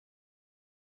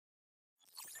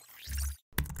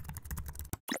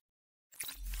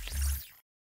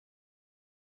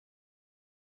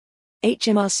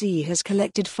HMRC has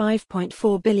collected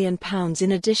 £5.4 billion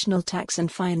in additional tax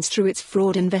and fines through its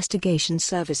fraud investigation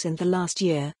service in the last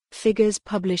year. Figures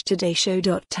published today show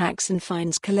 .Tax and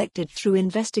fines collected through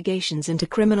investigations into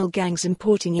criminal gangs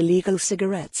importing illegal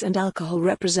cigarettes and alcohol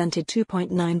represented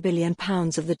 £2.9 billion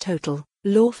of the total.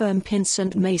 Law firm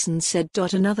Pinsent Masons said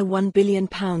another £1 billion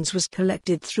was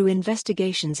collected through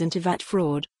investigations into VAT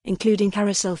fraud, including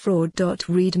carousel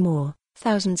fraud.Read more.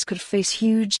 Thousands could face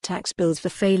huge tax bills for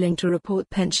failing to report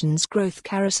pensions.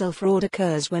 Growth-Carousel fraud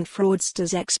occurs when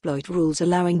fraudsters exploit rules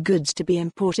allowing goods to be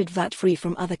imported VAT-free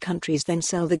from other countries, then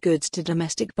sell the goods to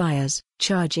domestic buyers,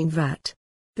 charging VAT.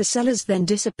 The sellers then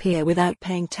disappear without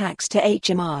paying tax to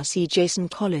HMRC.Jason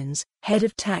Collins, head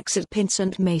of tax at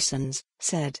Pinsent Masons,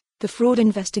 said, "The fraud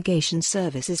investigation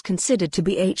service is considered to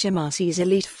be HMRC's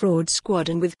elite fraud squad,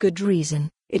 and with good reason.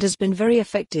 It has been very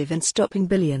effective in stopping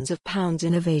billions of pounds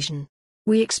in evasion.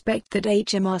 We expect that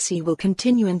HMRC will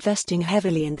continue investing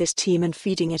heavily in this team and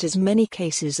feeding it as many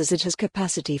cases as it has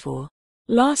capacity for."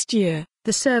 Last year,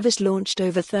 the service launched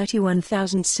over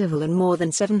 31,000 civil and more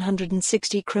than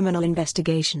 760 criminal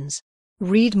investigations.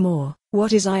 Read more.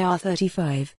 What is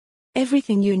IR35?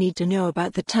 Everything you need to know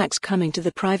about the tax coming to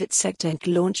the private sector.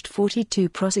 Launched 42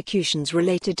 prosecutions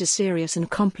related to serious and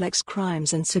complex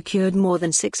crimes and secured more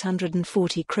than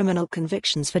 640 criminal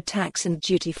convictions for tax and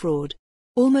duty fraud.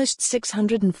 Almost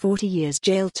 640 years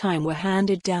jail time were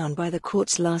handed down by the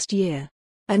courts last year.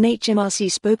 An HMRC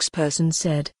spokesperson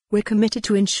said, "We're committed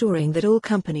to ensuring that all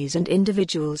companies and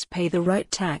individuals pay the right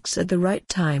tax at the right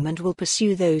time and will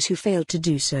pursue those who fail to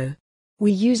do so.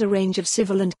 We use a range of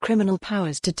civil and criminal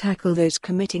powers to tackle those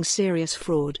committing serious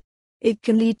fraud. It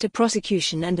can lead to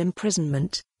prosecution and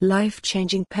imprisonment,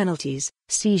 life-changing penalties,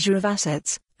 seizure of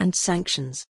assets, and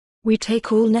sanctions. We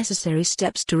take all necessary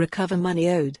steps to recover money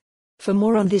owed." For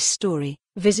more on this story,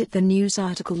 visit the news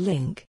article link.